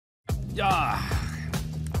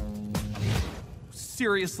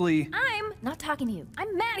Seriously? I'm not talking to you.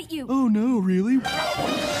 I'm mad at you. Oh no, really?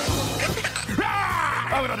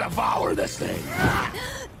 I'm gonna devour this thing.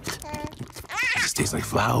 This tastes like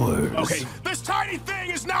flowers. Okay, this tiny thing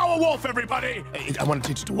is now a wolf, everybody! I want to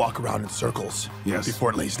teach it to walk around in circles. Yes. Before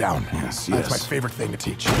it lays down. Yes, That's my yes. favorite thing to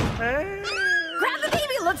teach. Grab the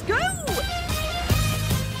baby, let's go!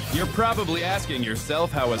 You're probably asking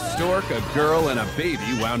yourself how a stork, a girl, and a baby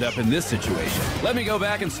wound up in this situation. Let me go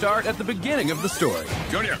back and start at the beginning of the story.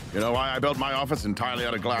 Junior, you know why I built my office entirely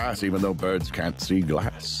out of glass, even though birds can't see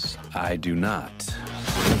glass? I do not.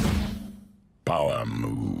 Power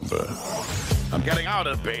move. I'm getting out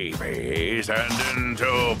of babies and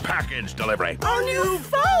into package delivery. Our new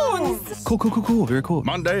phones! Cool. Very cool.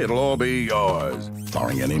 Monday, it'll all be yours,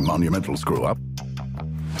 barring any monumental screw-up.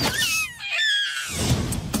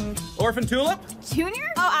 Orphan Tulip? Junior?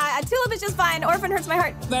 Oh, Tulip is just fine. Orphan hurts my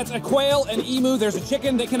heart. That's a quail, an emu, there's a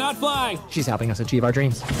chicken that cannot fly. She's helping us achieve our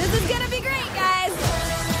dreams. This is gonna be great, guys.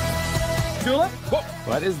 Tulip?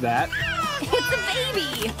 What is that? It's a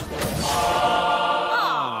baby.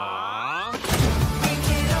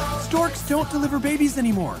 Storks don't deliver babies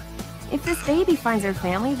anymore. If this baby finds her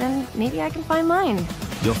family, then maybe I can find mine.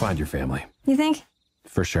 You'll find your family. You think?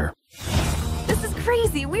 For sure. This is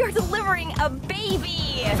crazy. We are delivering a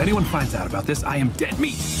baby. If anyone finds out about this, I am dead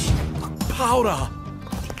meat. Powder.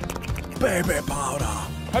 Baby powder.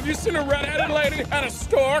 Have you seen a red-headed lady and a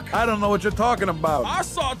stork? I don't know what you're talking about. I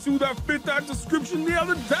saw two that fit that description the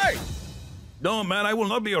other day. No, man, I will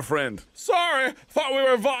not be your friend. Sorry, thought we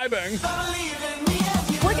were vibing.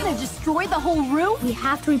 We're gonna destroy the whole roof? We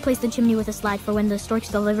have to replace the chimney with a slide for when the storks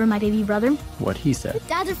deliver my baby brother. What he said.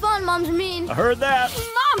 Dads are fun, moms are mean. I heard that.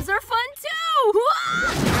 Moms are fun too!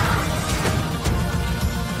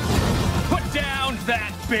 Put down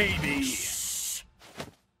that baby!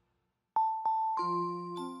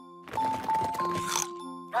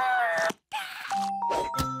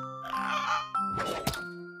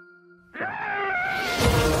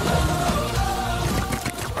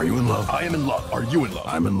 Are you in love? I am in love. Are you in love?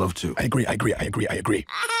 I'm in love too. I agree.